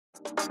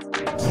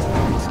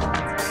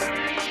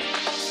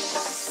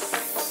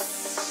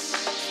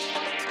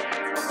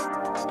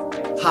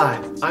Hi,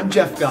 I'm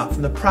Jeff Gott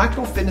from the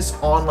Practical Fitness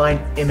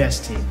Online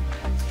MS team.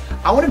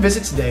 I want to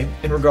visit today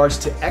in regards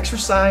to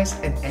exercise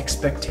and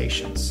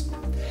expectations.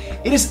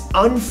 It is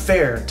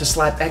unfair to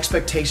slap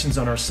expectations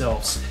on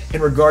ourselves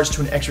in regards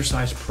to an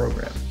exercise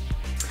program.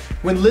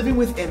 When living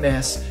with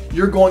MS,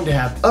 you're going to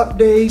have up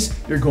days,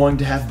 you're going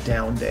to have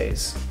down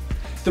days.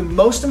 The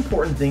most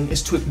important thing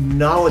is to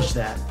acknowledge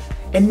that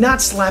and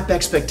not slap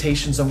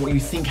expectations on what you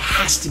think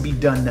has to be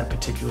done that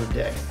particular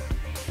day.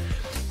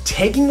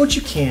 Taking what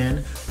you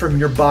can from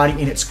your body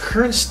in its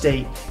current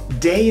state,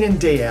 day in and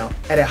day out,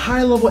 at a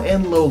high level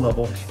and low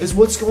level, is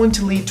what's going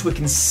to lead to a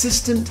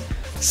consistent,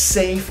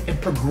 safe,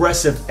 and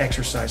progressive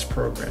exercise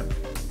program.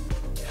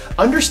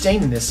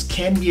 Understanding this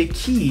can be a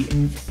key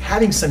in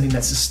having something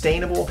that's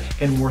sustainable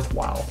and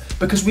worthwhile,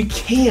 because we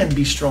can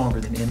be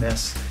stronger than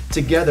MS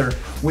together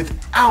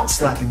without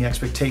slapping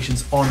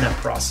expectations on that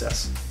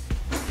process.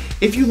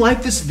 If you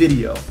like this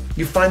video,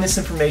 you find this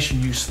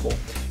information useful,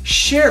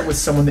 share it with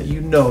someone that you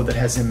know that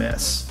has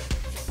MS.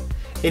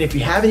 And if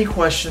you have any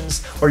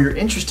questions or you're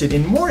interested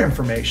in more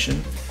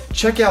information,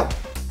 check out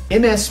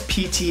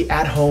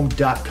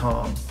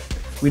msptathome.com.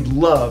 We'd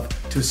love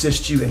to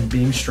assist you in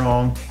being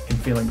strong and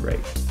feeling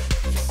great.